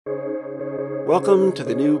Welcome to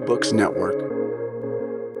the New Books Network.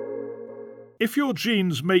 If your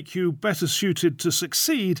genes make you better suited to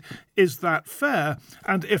succeed, is that fair?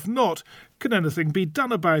 And if not, can anything be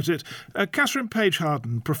done about it? Kathryn Paige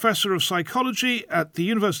Harden, Professor of Psychology at the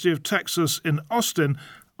University of Texas in Austin,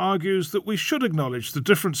 argues that we should acknowledge the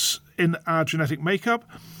difference in our genetic makeup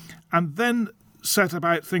and then set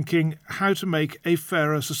about thinking how to make a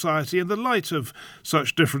fairer society in the light of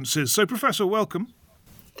such differences. So, Professor, welcome.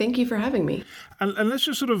 Thank you for having me. And let's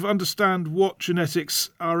just sort of understand what genetics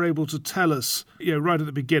are able to tell us, right at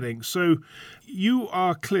the beginning. So you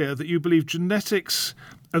are clear that you believe genetics,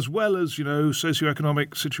 as well as,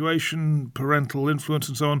 socioeconomic situation, parental influence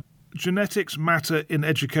and so on, genetics matter in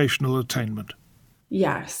educational attainment.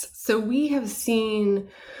 Yes. So we have seen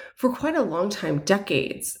for quite a long time,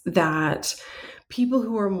 decades, that people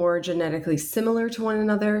who are more genetically similar to one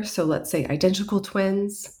another, so let's say identical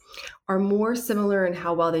twins, are more similar in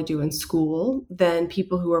how well they do in school than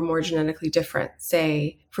people who are more genetically different,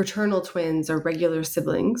 say fraternal twins or regular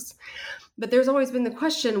siblings. But there's always been the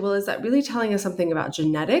question, well, is that really telling us something about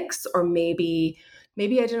genetics? Or maybe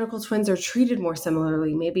identical twins are treated more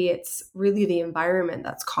similarly. Maybe it's really the environment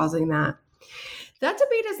that's causing that. That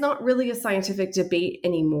debate is not really a scientific debate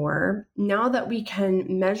anymore. Now that we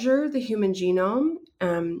can measure the human genome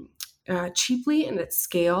cheaply and at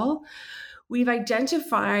scale, we've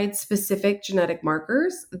identified specific genetic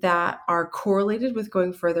markers that are correlated with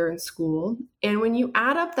going further in school. And when you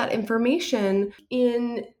add up that information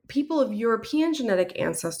in people of European genetic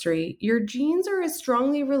ancestry, your genes are as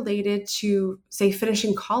strongly related to, say,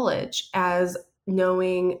 finishing college as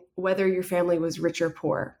knowing whether your family was rich or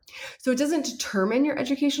poor. So it doesn't determine your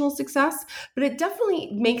educational success, but it definitely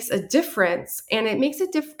makes a difference. And it makes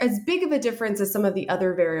it as big of a difference as some of the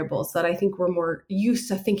other variables that I think we're more used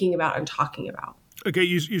to thinking about and talking about. Okay,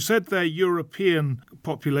 you said the European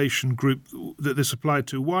population group that this applied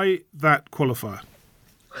to. Why that qualifier?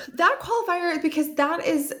 That qualifier is because that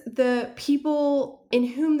is the people in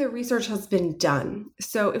whom the research has been done.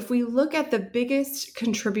 So if we look at the biggest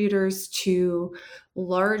contributors to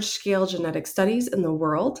large-scale genetic studies in the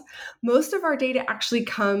world, most of our data actually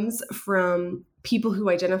comes from people who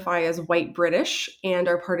identify as white British and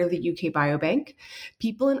are part of the UK Biobank,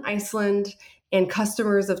 people in Iceland, and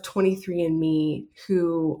customers of 23andMe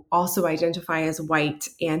who also identify as white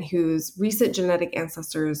and whose recent genetic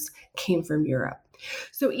ancestors came from Europe.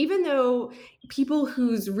 So even though people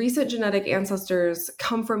whose recent genetic ancestors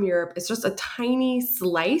come from Europe is just a tiny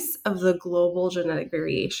slice of the global genetic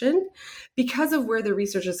variation, because of where the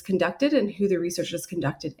research is conducted and who the research is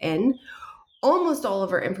conducted in, almost all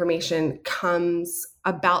of our information comes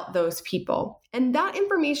about those people. And that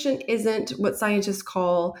information isn't what scientists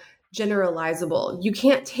call generalizable. You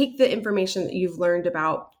can't take the information that you've learned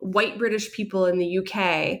about white British people in the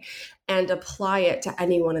UK and apply it to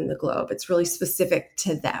anyone in the globe. It's really specific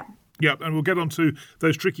to them. Yeah, and we'll get on to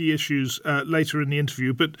those tricky issues later in the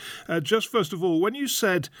interview. But just first of all, when you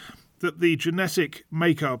said that the genetic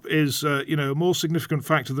makeup is, a more significant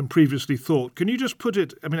factor than previously thought, can you just put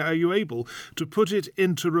it, are you able to put it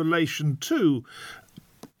into relation to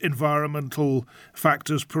environmental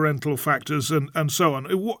factors, parental factors, and so on?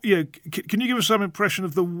 Can you give us some impression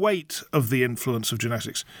of the weight of the influence of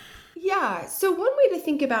genetics? Yeah. So one way to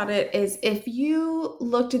think about it is if you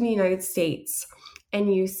looked in the United States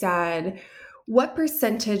and you said, what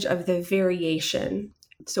percentage of the variation,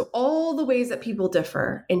 so all the ways that people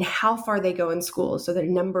differ in how far they go in school, so the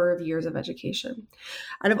number of years of education,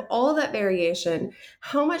 out of all that variation,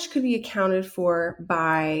 how much could be accounted for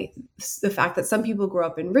by the fact that some people grow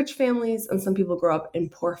up in rich families and some people grow up in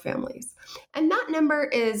poor families? And that number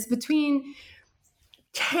is between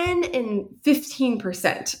 10 and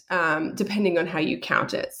 15%, depending on how you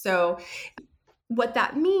count it. So what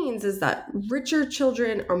that means is that richer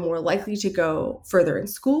children are more likely to go further in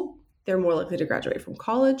school. They're more likely to graduate from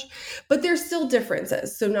college, but there's still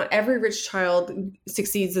differences. So not every rich child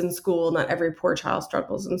succeeds in school. Not every poor child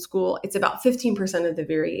struggles in school. It's about 15% of the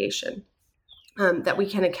variation that we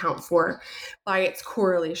can account for by its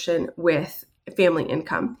correlation with family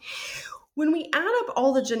income. When we add up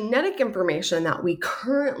all the genetic information that we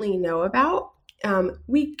currently know about,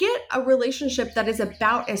 we get a relationship that is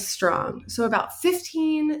about as strong. So about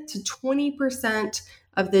 15 to 20%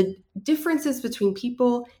 of the differences between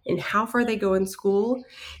people and how far they go in school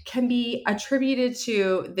can be attributed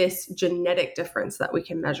to this genetic difference that we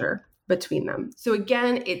can measure between them. So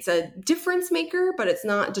again, it's a difference maker, but it's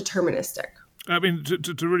not deterministic.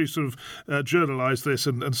 To really sort of journalize this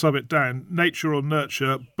and sum it down, nature or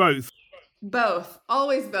nurture, both? Both.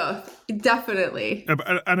 Always both. Definitely.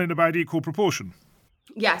 And in about equal proportion?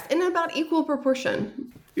 Yes, in about equal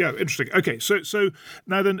proportion. Yeah, interesting. Okay, so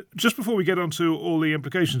now then, just before we get on to all the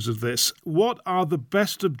implications of this, what are the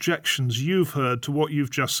best objections you've heard to what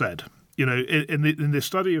you've just said? You know, in the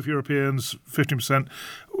study of Europeans, 15%,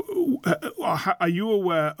 are you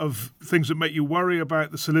aware of things that make you worry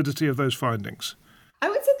about the solidity of those findings? I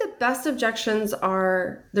would say the best objections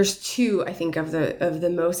are, there's two, I think, of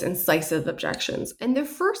the most incisive objections. And the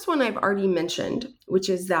first one I've already mentioned, which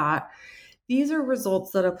is that these are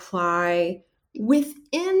results that apply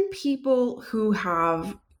within people who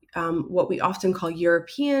have what we often call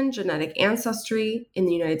European genetic ancestry. In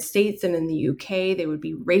the United States and in the UK, they would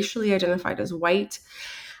be racially identified as white.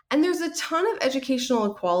 And there's a ton of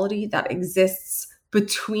educational equality that exists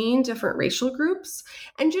between different racial groups,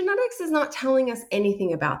 and genetics is not telling us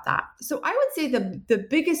anything about that. So I would say the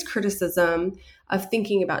biggest criticism of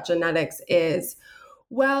thinking about genetics is,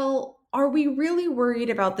 well, are we really worried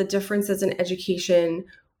about the differences in education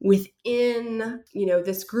within,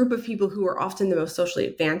 this group of people who are often the most socially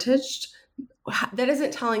advantaged? That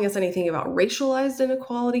isn't telling us anything about racialized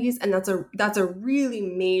inequalities, and that's a really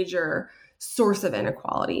major source of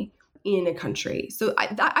inequality in a country. So I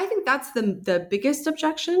think that's the biggest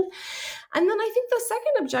objection. And then I think the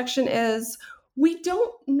second objection is we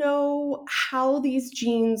don't know how these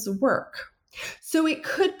genes work. So it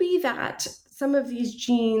could be that some of these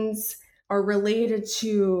genes are related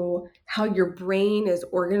to how your brain is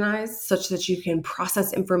organized such that you can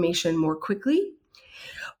process information more quickly.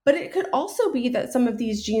 But it could also be that some of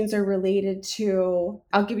these genes are related to,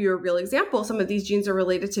 I'll give you a real example. Some of these genes are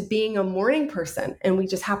related to being a morning person, and we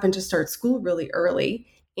just happen to start school really early.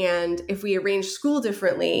 And if we arrange school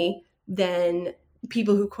differently, then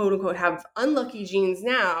people who quote unquote have unlucky genes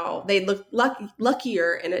now, they look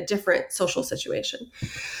luckier in a different social situation.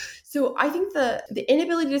 So I think the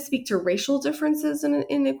inability to speak to racial differences in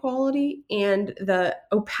inequality and the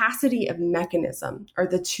opacity of mechanism are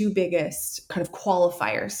the two biggest kind of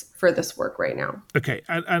qualifiers for this work right now. Okay,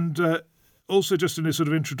 and also just in this sort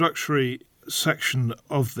of introductory section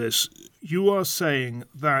of this, you are saying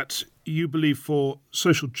that you believe for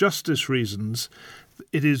social justice reasons,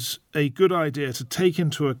 it is a good idea to take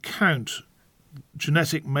into account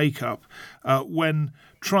genetic makeup when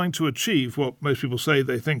trying to achieve what most people say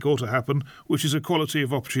they think ought to happen, which is equality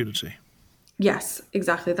of opportunity. Yes,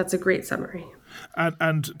 exactly. That's a great summary.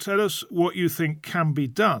 And tell us what you think can be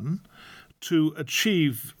done to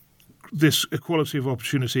achieve this equality of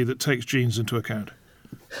opportunity that takes genes into account.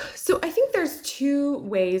 So I think there's two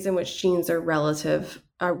ways in which genes are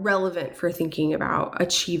relevant for thinking about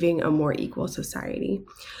achieving a more equal society.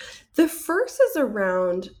 The first is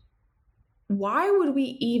around, why would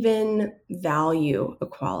we even value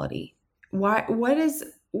equality? Why is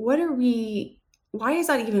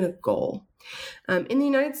that even a goal? In the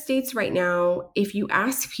United States right now, if you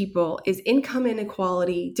ask people, is income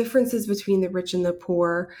inequality, differences between the rich and the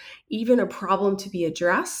poor, even a problem to be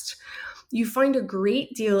addressed? You find a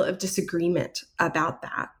great deal of disagreement about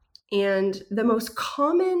that. And the most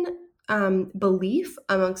common belief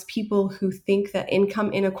amongst people who think that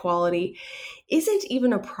income inequality isn't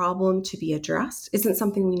even a problem to be addressed, isn't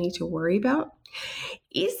something we need to worry about,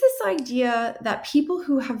 is this idea that people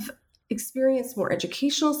who have experienced more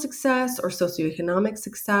educational success or socioeconomic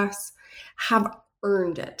success have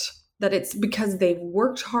earned it. That it's because they've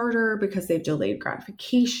worked harder, because they've delayed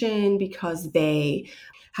gratification, because they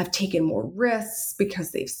have taken more risks,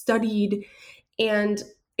 because they've studied. And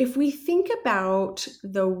if we think about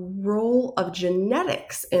the role of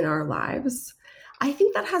genetics in our lives, I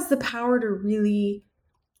think that has the power to really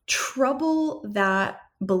trouble that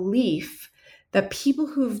belief that people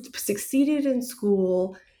who've succeeded in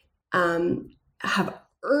school have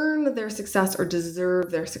earned their success or deserve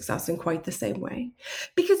their success in quite the same way.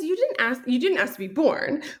 Because you didn't ask to be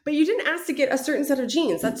born, but you didn't ask to get a certain set of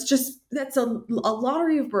genes. That's a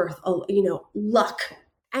lottery of birth, luck.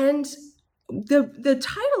 And the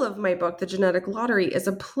title of my book, The Genetic Lottery, is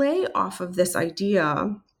a play off of this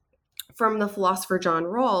idea from the philosopher John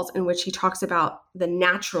Rawls, in which he talks about the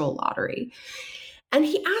natural lottery. And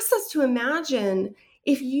he asks us to imagine,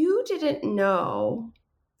 if you didn't know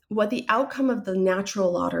what the outcome of the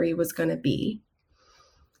natural lottery was going to be,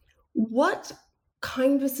 what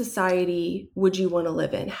kind of society would you want to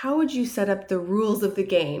live in? How would you set up the rules of the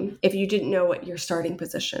game if you didn't know what your starting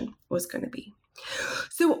position was going to be?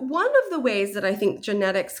 So one of the ways that I think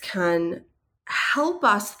genetics can help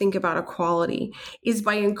us think about equality is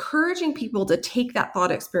by encouraging people to take that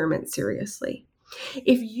thought experiment seriously.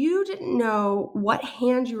 If you didn't know what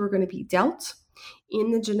hand you were going to be dealt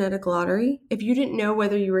in the genetic lottery, if you didn't know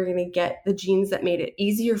whether you were going to get the genes that made it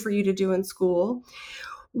easier for you to do in school,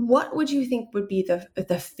 what would you think would be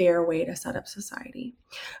the fair way to set up society?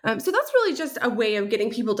 So that's really just a way of getting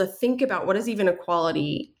people to think about what does even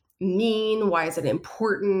equality mean? Why is it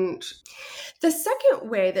important? The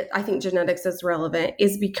second way that I think genetics is relevant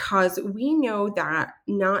is because we know that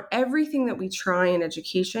not everything that we try in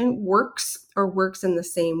education works in the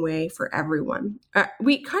same way for everyone.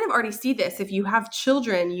 We kind of already see this. If you have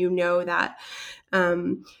children, you know that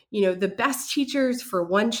the best teachers for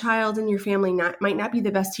one child in your family might not be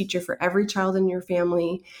the best teacher for every child in your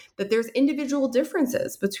family, that there's individual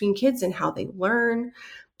differences between kids and how they learn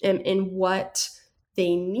and what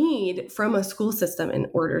they need from a school system in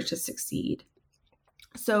order to succeed.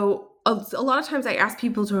 So a lot of times I ask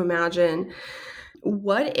people to imagine,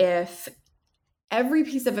 what if every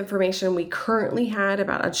piece of information we currently had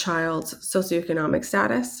about a child's socioeconomic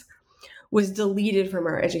status was deleted from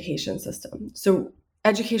our education system? So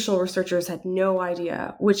educational researchers had no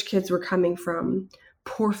idea which kids were coming from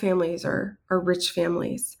poor families or rich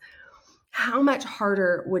families. How much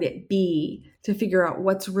harder would it be to figure out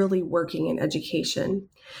what's really working in education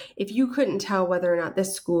if you couldn't tell whether or not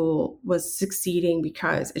this school was succeeding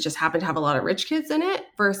because it just happened to have a lot of rich kids in it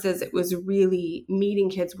versus it was really meeting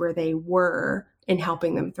kids where they were and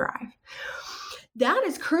helping them thrive? That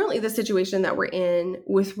is currently the situation that we're in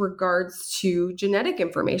with regards to genetic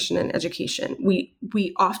information in education.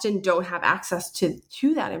 We often don't have access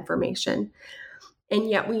to that information. And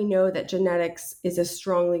yet we know that genetics is as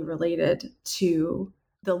strongly related to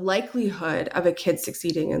the likelihood of a kid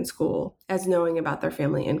succeeding in school as knowing about their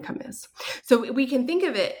family income is. So we can think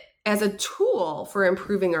of it as a tool for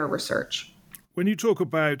improving our research. When you talk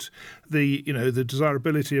about the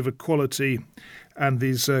desirability of equality and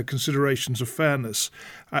these considerations of fairness,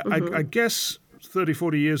 I guess 30,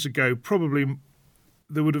 40 years ago, probably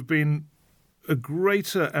there would have been a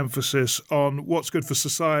greater emphasis on what's good for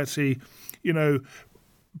society.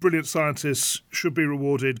 Brilliant scientists should be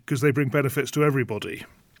rewarded because they bring benefits to everybody.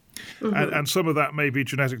 And some of that may be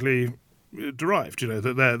genetically derived,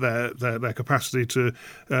 that their capacity to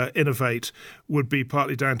innovate would be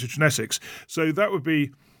partly down to genetics. So that would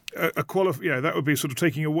be that would be sort of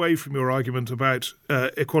taking away from your argument about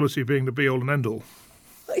equality being the be all and end all.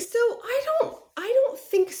 So I don't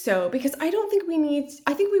think so, because I think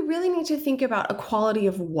we really need to think about equality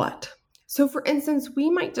of what. So for instance, we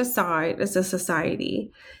might decide as a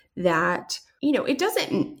society that,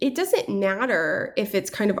 it doesn't matter if it's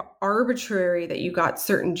kind of arbitrary that you got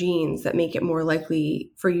certain genes that make it more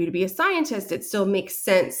likely for you to be a scientist. It still makes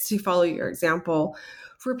sense to follow your example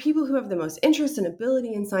for people who have the most interest and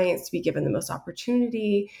ability in science to be given the most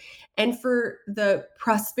opportunity, and for the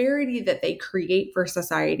prosperity that they create for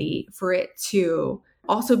society, for it to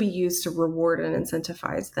also be used to reward and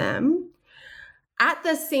incentivize them. At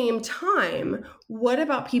the same time, what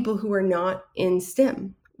about people who are not in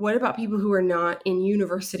STEM? What about people who are not in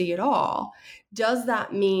university at all? Does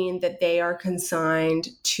that mean that they are consigned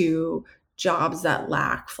to jobs that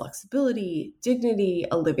lack flexibility, dignity,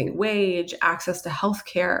 a living wage, access to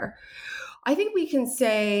healthcare? I think we can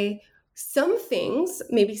say some things,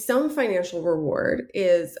 maybe some financial reward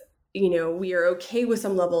is, we are okay with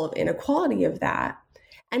some level of inequality of that.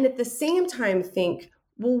 And at the same time think,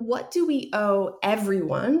 well, what do we owe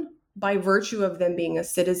everyone by virtue of them being a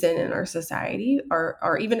citizen in our society,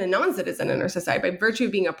 or even a non-citizen in our society, by virtue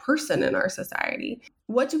of being a person in our society?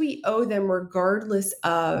 What do we owe them regardless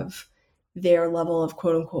of their level of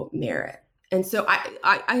quote unquote merit? And so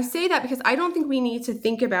I say that because I don't think we need to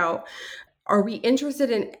think about, are we interested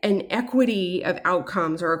in an equity of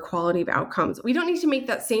outcomes or equality of outcomes? We don't need to make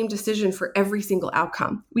that same decision for every single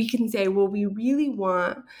outcome. We can say, well, we really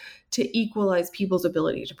want to equalize people's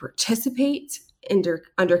ability to participate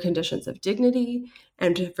under conditions of dignity,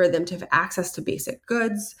 and for them to have access to basic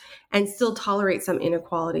goods, and still tolerate some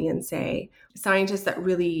inequality and say scientists that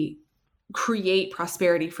really create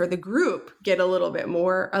prosperity for the group get a little bit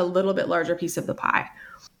larger piece of the pie.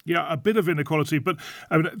 Yeah, a bit of inequality, but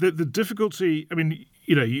I mean, the difficulty, I mean,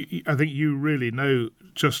 I think you really know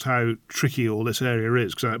just how tricky all this area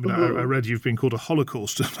is, because I read you've been called a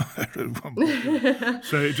Holocaust at one point.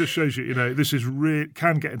 So it just shows you, this is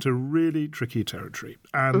can get into really tricky territory.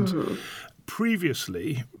 And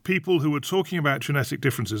previously, people who were talking about genetic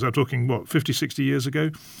differences, I'm talking, 50, 60 years ago,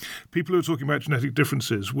 people who were talking about genetic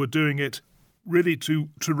differences were doing it really to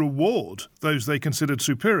reward those they considered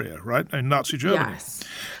superior, right? In Nazi Germany. Yes.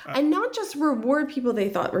 And not just reward people they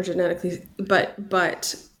thought were genetically,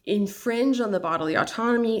 but infringe on the bodily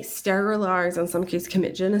autonomy, sterilize, in some cases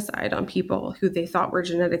commit genocide on people who they thought were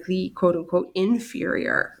genetically, quote unquote,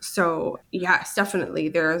 inferior. So yes, definitely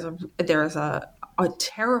there is a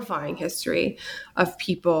terrifying history of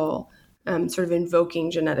people sort of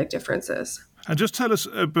invoking genetic differences. And just tell us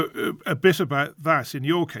a bit about that in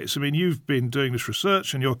your case. I mean, you've been doing this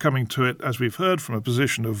research and you're coming to it, as we've heard, from a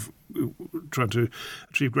position of trying to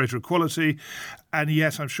achieve greater equality. And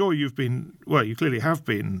yet I'm sure you clearly have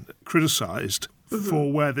been criticised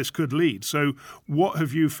for where this could lead. So what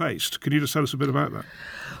have you faced? Can you just tell us a bit about that?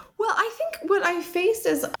 Well, I think what I faced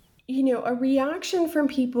is, a reaction from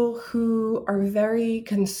people who are very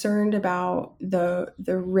concerned about the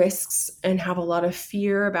risks and have a lot of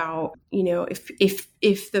fear about,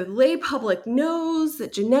 if the lay public knows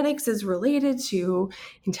that genetics is related to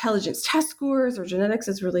intelligence test scores or genetics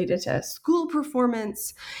is related to school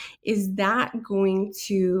performance, is that going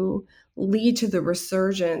to lead to the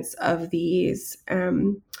resurgence of these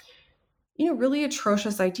really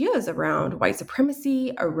atrocious ideas around white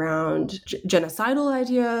supremacy, around genocidal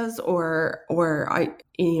ideas, or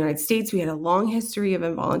in the United States, we had a long history of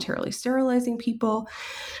involuntarily sterilizing people.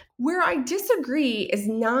 Where I disagree is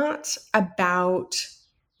not about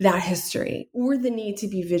that history or the need to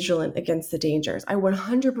be vigilant against the dangers. I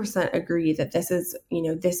 100% agree that this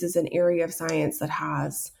is an area of science that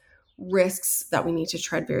has risks that we need to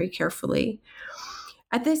tread very carefully.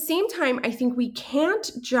 At the same time, I think we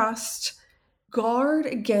can't just guard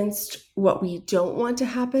against what we don't want to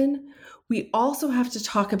happen. We also have to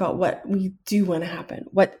talk about what we do want to happen.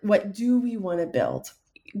 What do we want to build?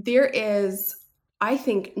 There is, I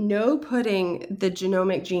think, no putting the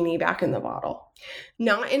genomic genie back in the bottle.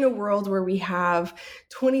 Not in a world where we have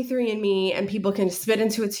 23andMe and people can spit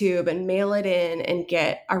into a tube and mail it in and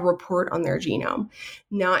get a report on their genome.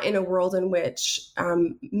 Not in a world in which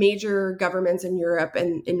major governments in Europe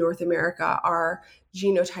and in North America are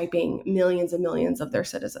genotyping millions and millions of their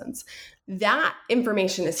citizens. That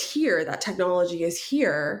information is here. That technology is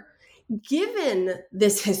here. Given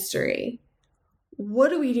this history, what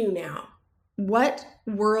do we do now? What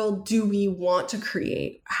world do we want to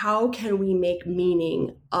create? How can we make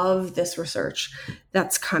meaning of this research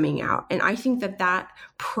that's coming out? And I think that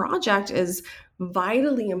project is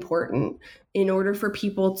vitally important in order for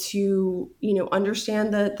people to,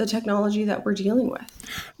 understand the technology that we're dealing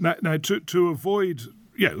with. Now to avoid,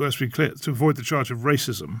 let's be clear, to avoid the charge of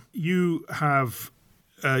racism, you have,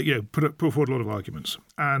 put forward a lot of arguments.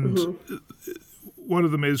 And one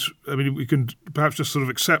of them is, we can perhaps just sort of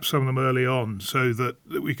accept some of them early on so that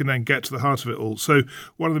we can then get to the heart of it all. So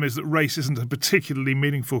one of them is that race isn't a particularly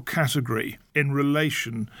meaningful category in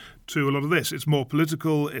relation to a lot of this. It's more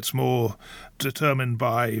political, it's more determined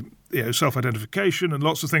by self-identification and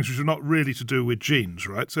lots of things which are not really to do with genes,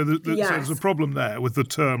 right? So there's a problem there with the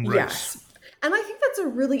term race. Yes. And I think that's a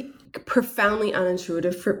really profoundly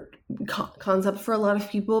unintuitive concept for a lot of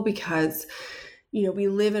people because we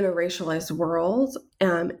live in a racialized world,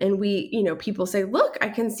 and people say, look, I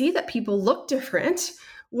can see that people look different.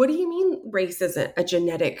 What do you mean race isn't a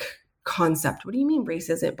genetic concept? What do you mean race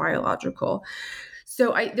isn't biological?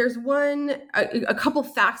 So there's a couple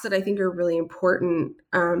facts that I think are really important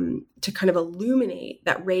to kind of illuminate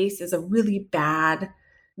that race isn't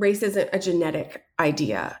a genetic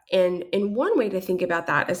idea. And one way to think about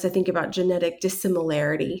that is to think about genetic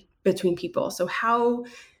dissimilarity between people. So how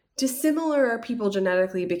dissimilar are people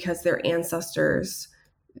genetically because their ancestors,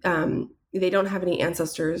 they don't have any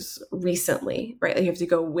ancestors recently, right? You have to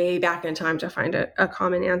go way back in time to find a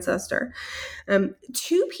common ancestor.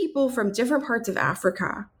 Two people from different parts of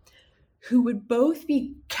Africa who would both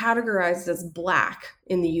be categorized as Black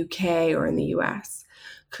in the UK or in the US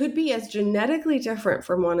could be as genetically different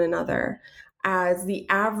from one another as the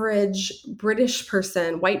average white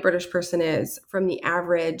British person is from the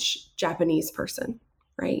average Japanese person.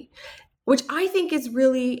 Right? Which I think is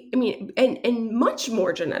really, and much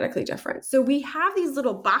more genetically different. So we have these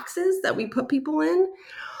little boxes that we put people in,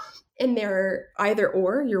 and they're either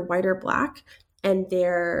or, you're white or Black, and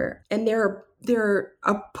they're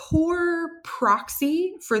a poor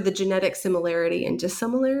proxy for the genetic similarity and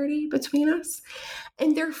dissimilarity between us.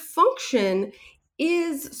 And their function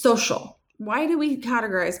is social. Why do we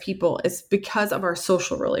categorize people? It's because of our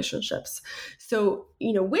social relationships. So,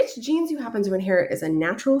 which genes you happen to inherit is a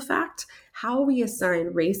natural fact. How we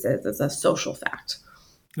assign races is a social fact.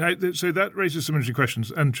 Now, so that raises some interesting questions,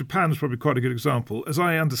 and Japan is probably quite a good example. As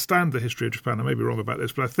I understand the history of Japan, I may be wrong about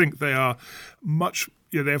this, but I think they are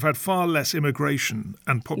they've had far less immigration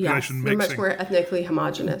and population mixing. They're much more ethnically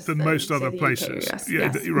homogenous than most other places. UK,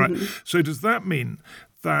 yes. Right. So does that mean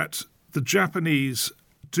that the Japanese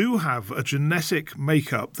do have a genetic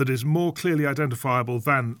makeup that is more clearly identifiable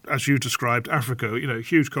than, as you described, Africa,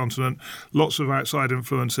 huge continent, lots of outside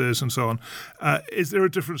influences and so on. Is there a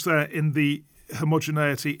difference there in the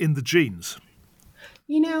homogeneity in the genes?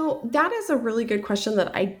 That is a really good question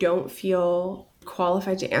that I don't feel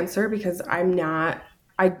qualified to answer because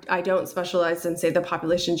I don't specialize in, say, the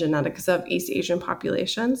population genetics of East Asian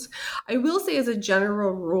populations. I will say as a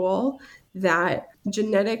general rule that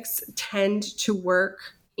genetics tend to work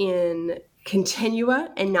in continua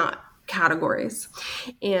and not categories.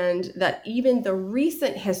 And that even the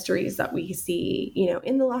recent histories that we see,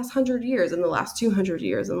 in the last 100 years, in the last 200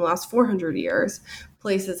 years, in the last 400 years,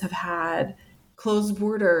 places have had closed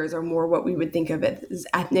borders or more what we would think of as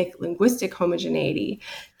ethnic linguistic homogeneity.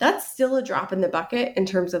 That's still a drop in the bucket in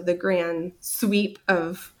terms of the grand sweep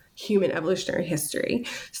of human evolutionary history.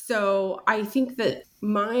 So I think that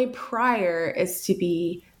my prior is to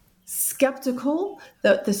be skeptical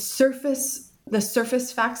that the surface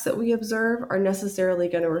facts that we observe are necessarily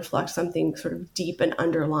going to reflect something sort of deep and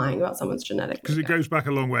underlying about someone's genetic because it goes back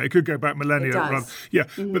a long way. It could go back millennia. It does. Yeah,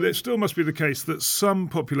 but it still must be the case that some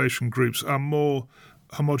population groups are more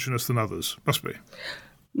homogenous than others. Must be.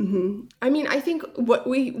 Mm-hmm. I mean, I think what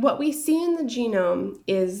we see in the genome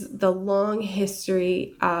is the long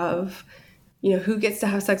history of who gets to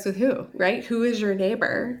have sex with who, right? Who is your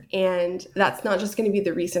neighbor? And that's not just going to be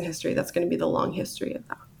the recent history. That's going to be the long history of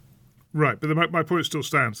that. Right, but my point still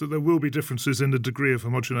stands that there will be differences in the degree of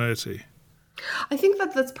homogeneity. I think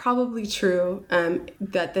that that's probably true,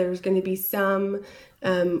 that there's going to be some,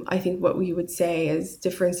 I think what we would say is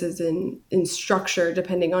differences in structure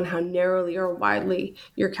depending on how narrowly or widely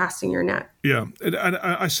you're casting your net. Yeah, and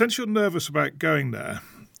I sense you're nervous about going there,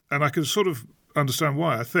 and I can sort of understand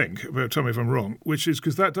why, I think, but tell me if I'm wrong, which is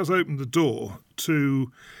because that does open the door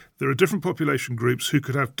to there are different population groups who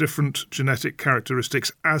could have different genetic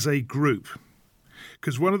characteristics as a group.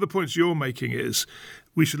 Because one of the points you're making is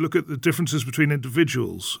we should look at the differences between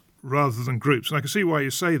individuals rather than groups. And I can see why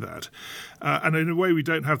you say that. And in a way, we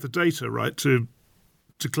don't have the data, right, to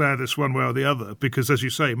declare this one way or the other, because, as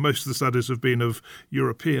you say, most of the studies have been of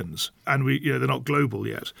Europeans, and they're not global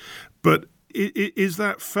yet. But is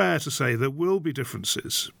that fair to say there will be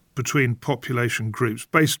differences between population groups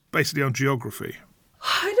based basically on geography?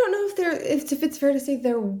 I don't know if it's fair to say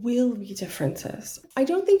there will be differences. I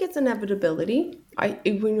don't think it's inevitability.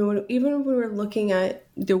 Even when we're looking at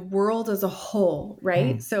the world as a whole,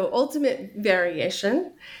 right? So ultimate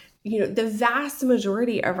variation, the vast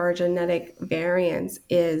majority of our genetic variance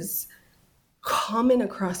is common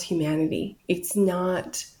across humanity. It's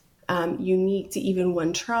not unique to even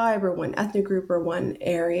one tribe or one ethnic group or one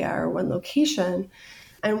area or one location.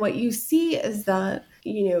 And what you see is that,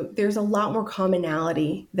 there's a lot more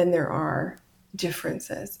commonality than there are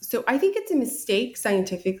differences. So I think it's a mistake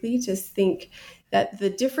scientifically to think that the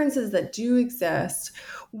differences that do exist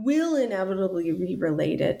will inevitably be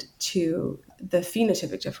related to the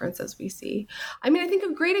phenotypic differences we see. I mean, I think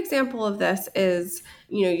a great example of this is,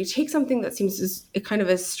 you take something that seems kind of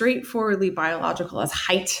as straightforwardly biological as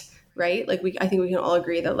height, right? I think we can all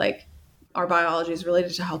agree that our biology is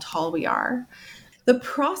related to how tall we are. The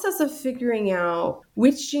process of figuring out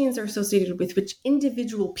which genes are associated with which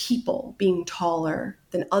individual people being taller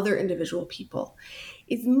than other individual people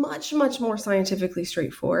is much, much more scientifically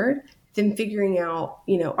straightforward than figuring out,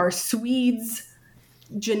 are Swedes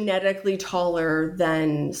genetically taller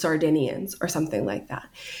than Sardinians or something like that.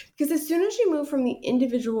 Because as soon as you move from the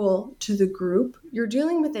individual to the group, you're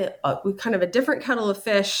dealing with with kind of a different kettle of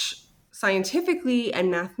fish scientifically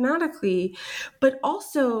and mathematically, but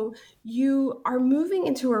also you are moving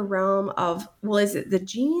into a realm of, well, is it the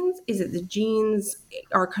genes? Is it the genes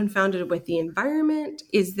are confounded with the environment?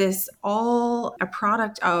 Is this all a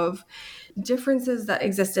product of differences that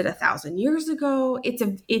existed 1,000 years ago?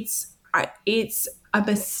 It's a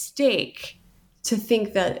mistake to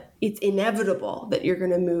think that it's inevitable that you're going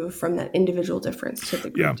to move from that individual difference to the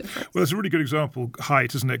group difference. Well, that's a really good example,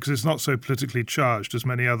 height, isn't it? Because it's not so politically charged as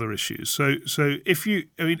many other issues. So if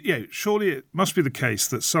surely it must be the case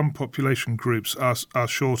that some population groups are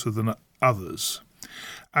shorter than others.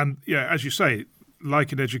 And, as you say,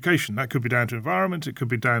 like in education, that could be down to environment, it could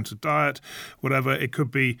be down to diet, whatever. It could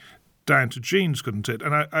be down to genes, couldn't it?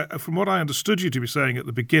 And I, from what I understood you to be saying at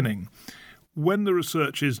the beginning, when the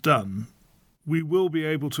research is done, we will be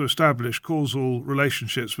able to establish causal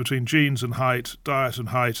relationships between genes and height, diet and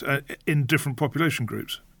height, in different population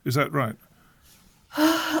groups. Is that right?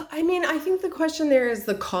 I mean, I think the question there is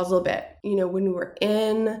the causal bit. When we're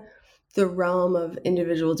in the realm of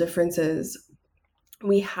individual differences,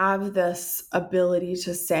 we have this ability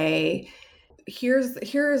to say, here is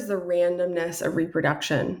the randomness of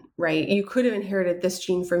reproduction, right? You could have inherited this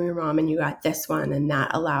gene from your mom and you got this one, and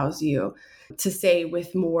that allows you to say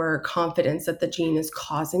with more confidence that the gene is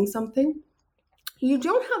causing something. You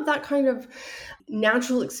don't have that kind of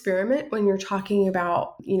natural experiment when you're talking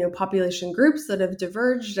about, population groups that have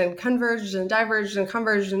diverged and converged and diverged and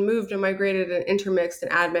converged and moved and migrated and intermixed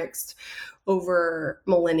and admixed over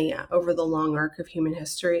millennia, over the long arc of human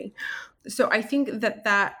history. So I think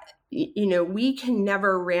that we can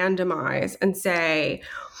never randomize and say,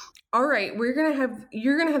 all right, you're going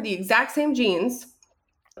to have the exact same genes,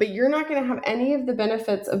 but you're not going to have any of the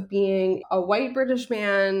benefits of being a white British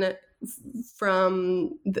man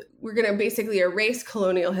we're going to basically erase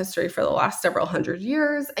colonial history for the last several hundred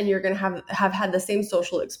years, and you're going to have had the same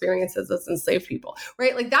social experiences as enslaved people,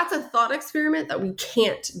 right? Like that's a thought experiment that we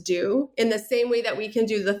can't do in the same way that we can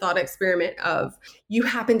do the thought experiment of you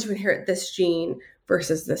happen to inherit this gene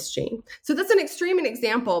versus this gene. So that's an extreme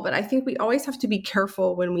example, but I think we always have to be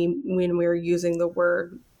careful when we're using the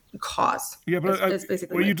word cause. Yeah, but that's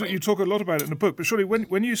basically you talk a lot about it in the book, but surely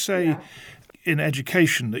when you say in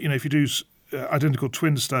education that, if you do identical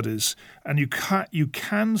twin studies and you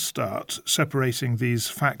can start separating these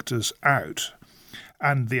factors out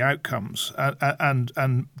and the outcomes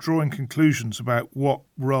and drawing conclusions about what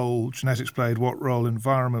role genetics played, what role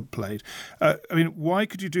environment played. Why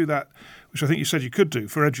could you do that, which I think you said you could do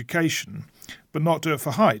for education, but not do it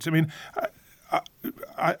for height?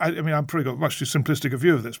 I've probably got much too simplistic a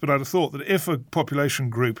view of this, but I'd have thought that if a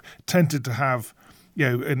population group tended to have,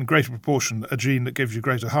 in greater proportion, a gene that gives you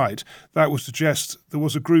greater height, that would suggest there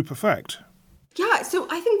was a group effect. Yeah, so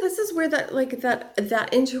I think this is where that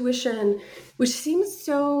intuition, which seems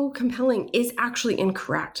so compelling, is actually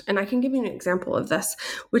incorrect. And I can give you an example of this,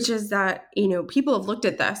 which is that, people have looked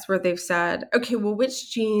at this where they've said, okay, well,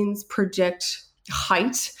 which genes predict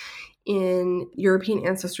height in European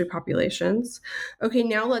ancestry populations? Okay,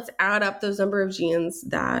 now let's add up those number of genes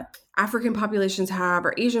that African populations have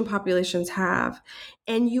or Asian populations have,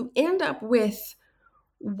 and you end up with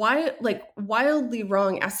wildly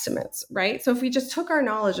wrong estimates, right? So if we just took our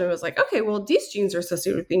knowledge and was like, okay, well, these genes are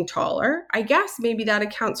associated with being taller, I guess maybe that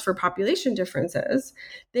accounts for population differences,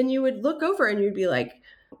 then you would look over and you'd be like,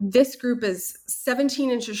 this group is 17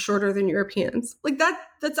 inches shorter than Europeans. Like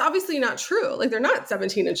that's obviously not true. Like they're not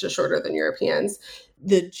 17 inches shorter than Europeans.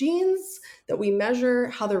 The genes that we measure,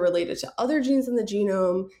 how they're related to other genes in the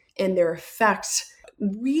genome and their effect,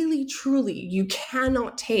 really, truly, you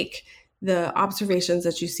cannot take the observations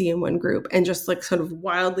that you see in one group and just sort of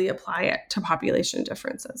wildly apply it to population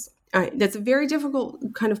differences. That's a very difficult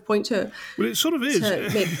kind of point to. Well, it sort of is to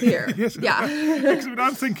make clear. Yes, yeah.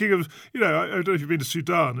 I'm thinking of I don't know if you've been to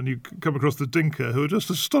Sudan and you come across the Dinka, who are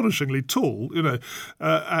just astonishingly tall,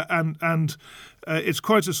 and it's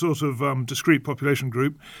quite a sort of discrete population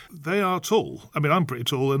group. They are tall. I'm pretty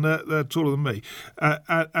tall, and they're taller than me,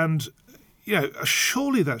 and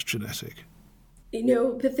surely that's genetic.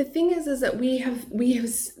 But the thing is that we have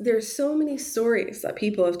there's so many stories that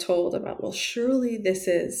people have told about, well, surely this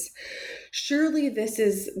is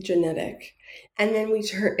genetic. And then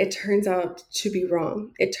it turns out to be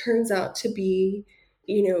wrong. It turns out to be,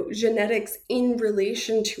 genetics in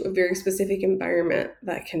relation to a very specific environment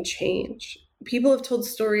that can change. People have told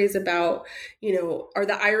stories about, are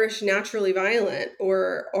the Irish naturally violent,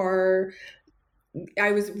 or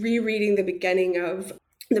I was rereading the beginning of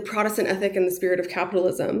The Protestant Ethic and the Spirit of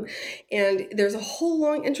Capitalism. And there's a whole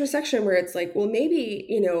long intersection where it's like, well, maybe,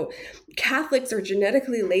 Catholics are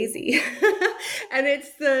genetically lazy. And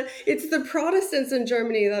it's the Protestants in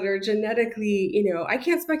Germany that are genetically, I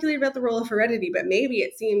can't speculate about the role of heredity, but maybe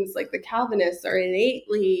it seems like the Calvinists are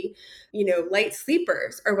innately, light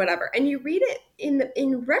sleepers or whatever. And you read it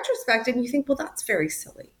in retrospect and you think, well, that's very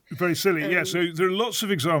silly. Very silly, yeah. So there are lots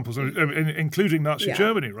of examples, including Nazi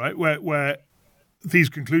Germany, right, where these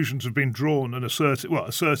conclusions have been drawn and asserted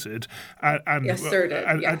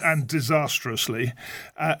and disastrously,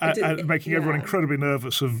 and making everyone incredibly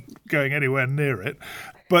nervous of going anywhere near it.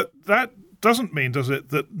 But that doesn't mean, does it,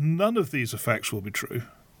 that none of these effects will be true?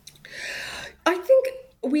 I think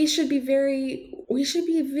we should be very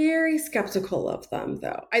skeptical of them,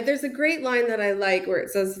 though. There's a great line that I like where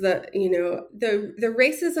it says that, the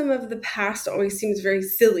racism of the past always seems very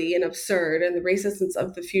silly and absurd, and the racism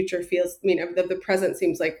of the future feels, the present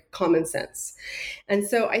seems like common sense. And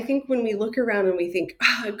so I think when we look around and we think,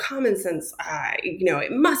 common sense,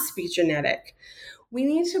 it must be genetic, we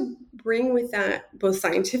need to bring with that both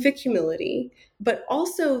scientific humility, but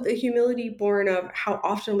also the humility born of how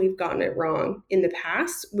often we've gotten it wrong in the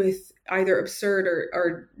past with either absurd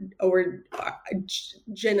or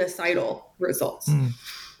genocidal results.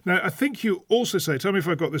 Now, I think you also say, tell me if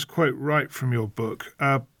I got this quote right from your book,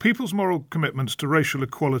 people's moral commitments to racial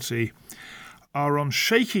equality are on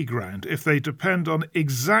shaky ground if they depend on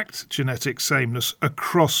exact genetic sameness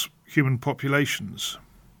across human populations.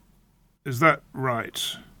 Is that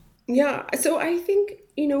right? Yeah. So I think,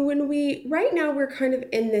 right now we're kind of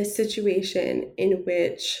in this situation in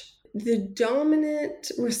which the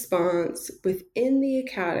dominant response within the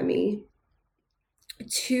academy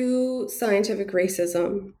to scientific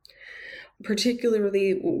racism,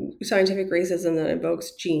 particularly scientific racism that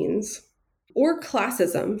invokes genes, or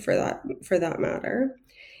classism for that matter,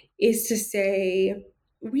 is to say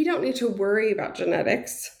we don't need to worry about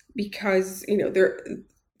genetics because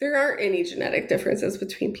there aren't any genetic differences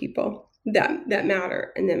between people that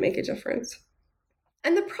matter and that make a difference.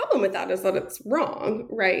 And the problem with that is that it's wrong,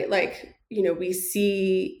 right? Like, we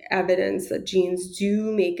see evidence that genes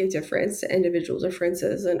do make a difference to individual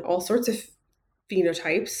differences and all sorts of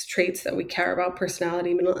phenotypes, traits that we care about: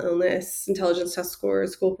 personality, mental illness, intelligence test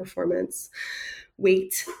scores, school performance,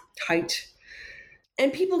 weight, height.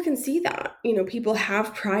 And people can see that. People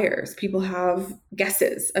have priors, people have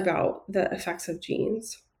guesses about the effects of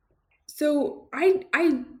genes. So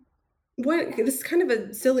this is kind of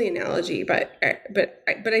a silly analogy, but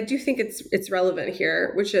I do think it's relevant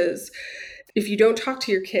here, which is, if you don't talk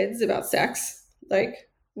to your kids about sex, like,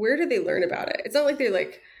 where do they learn about it? It's not like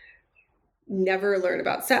they never learn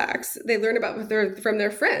about sex. They learn about it from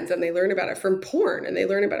their friends, and they learn about it from porn, and they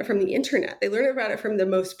learn about it from the internet. They learn about it from the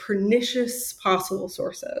most pernicious possible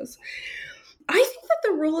sources. I think that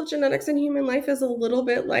the role of genetics in human life is a little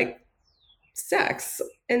bit like sex,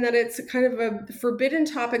 and that it's kind of a forbidden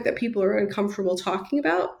topic that people are uncomfortable talking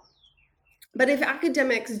about. But if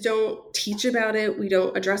academics don't teach about it, we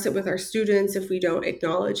don't address it with our students, if we don't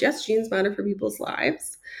acknowledge, yes, genes matter for people's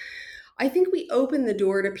lives, I think we open the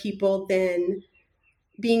door to people then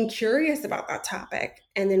being curious about that topic.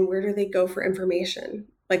 And then where do they go for information?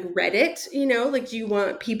 Like Reddit, do you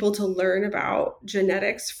want people to learn about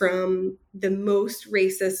genetics from the most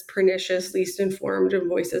racist, pernicious, least informed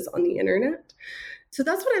voices on the internet? So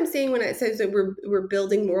that's what I'm saying when it says that we're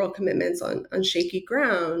building moral commitments on shaky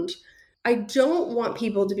ground. I don't want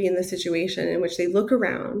people to be in the situation in which they look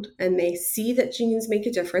around and they see that genes make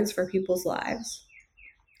a difference for people's lives,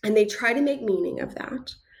 and they try to make meaning of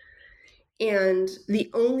that. And the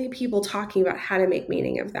only people talking about how to make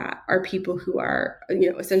meaning of that are people who are,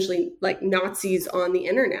 essentially like Nazis on the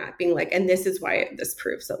internet, being like, and this is why this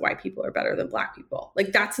proves that white people are better than Black people.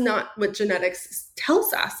 Like, that's not what genetics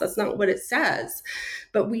tells us. That's not what it says.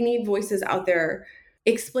 But we need voices out there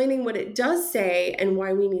explaining what it does say and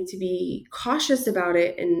why we need to be cautious about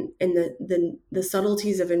it, and the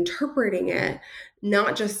subtleties of interpreting it,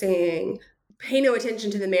 not just saying, pay no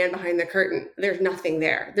attention to the man behind the curtain. There's nothing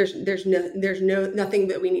there. There's nothing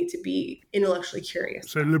that we need to be intellectually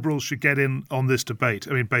curious. So liberals should get in on this debate.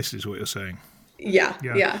 I mean, basically is what you're saying.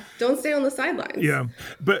 Yeah. Don't stay on the sidelines. Yeah.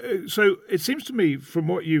 But so it seems to me, from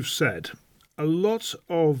what you've said, a lot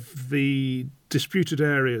of the disputed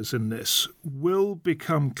areas in this will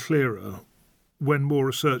become clearer when more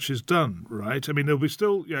research is done, right? I mean, there'll be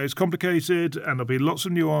still, it's complicated, and there'll be lots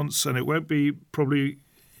of nuance, and it won't be probably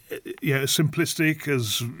as simplistic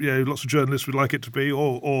as lots of journalists would like it to be,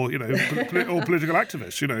 or political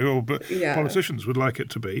activists, or politicians would like it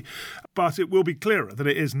to be. But it will be clearer than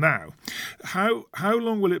it is now. How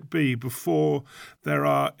long will it be before there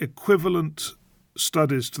are equivalent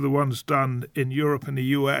studies to the ones done in Europe and the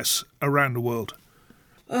US around the world?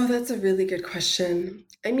 Oh, that's a really good question.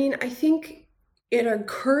 I mean, I think at our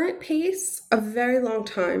current pace, a very long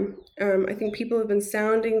time. I think people have been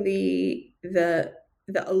sounding the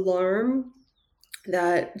alarm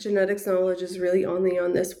that genetics knowledge is really only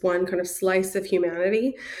on this one kind of slice of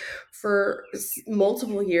humanity for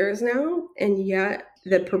multiple years now. And yet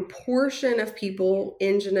the proportion of people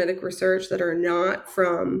in genetic research that are not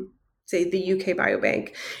from, say, the UK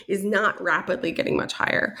Biobank is not rapidly getting much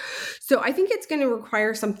higher. So I think it's going to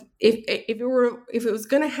require some, if it was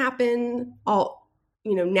going to happen all,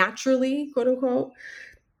 naturally, quote unquote,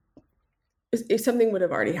 if something would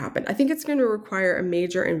have already happened. I think it's going to require a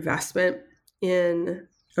major investment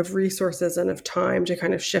of resources and of time to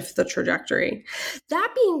kind of shift the trajectory.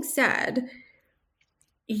 That being said,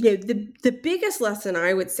 the biggest lesson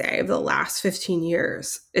I would say of the last 15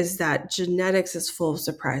 years is that genetics is full of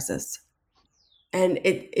surprises, and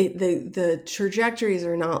the trajectories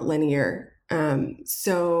are not linear.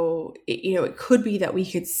 So it could be that we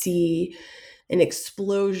could see an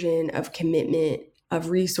explosion of commitment of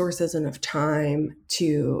resources and of time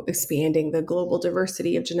to expanding the global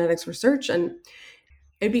diversity of genetics research. And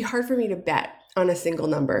it'd be hard for me to bet on a single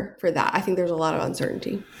number for that. I think there's a lot of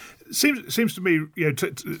uncertainty. Seems to me,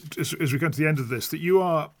 as we come to the end of this, that you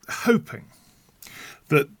are hoping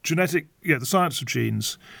that the science of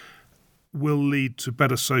genes will lead to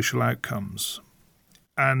better social outcomes.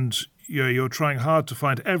 and you're trying hard to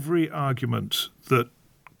find every argument that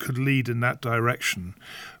could lead in that direction.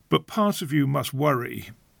 But part of you must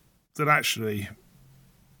worry that actually,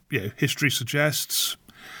 history suggests,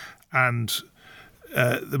 and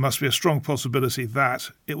there must be a strong possibility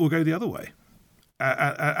that it will go the other way,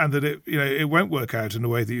 and that it won't work out in the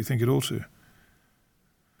way that you think it ought to.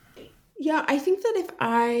 Yeah, I think that if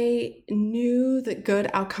I knew that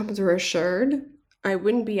good outcomes were assured, I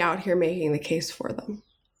wouldn't be out here making the case for them,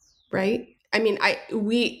 right? I mean,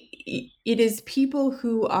 it is people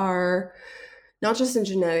who are not just in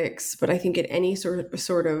genetics, but I think in any sort of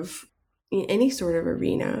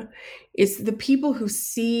arena, it's the people who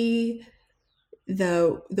see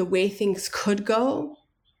the way things could go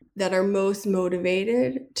that are most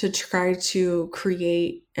motivated to try to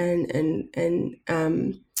create and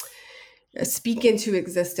speak into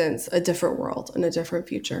existence a different world and a different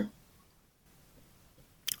future.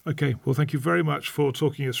 Okay, well, thank you very much for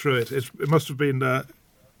talking us through it. It must have been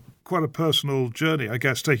quite a personal journey, I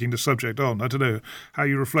guess, taking the subject on. I don't know how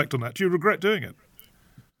you reflect on that. Do you regret doing it?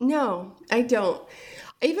 No, I don't.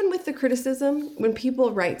 Even with the criticism, when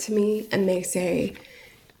people write to me and they say,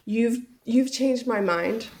 you've changed my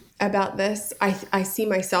mind about this, I see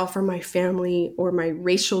myself or my family or my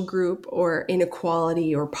racial group or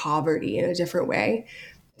inequality or poverty in a different way,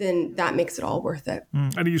 then that makes it all worth it.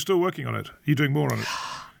 And are you still working on it? Are you doing more on it?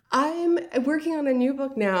 I'm working on a new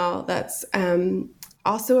book now that's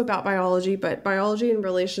also about biology, but biology in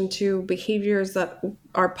relation to behaviors that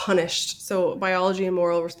are punished. So biology and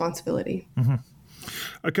moral responsibility. Mm-hmm.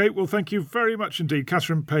 Okay, well, thank you very much indeed,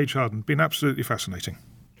 Kathryn Paige Harden. Been absolutely fascinating.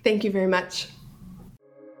 Thank you very much.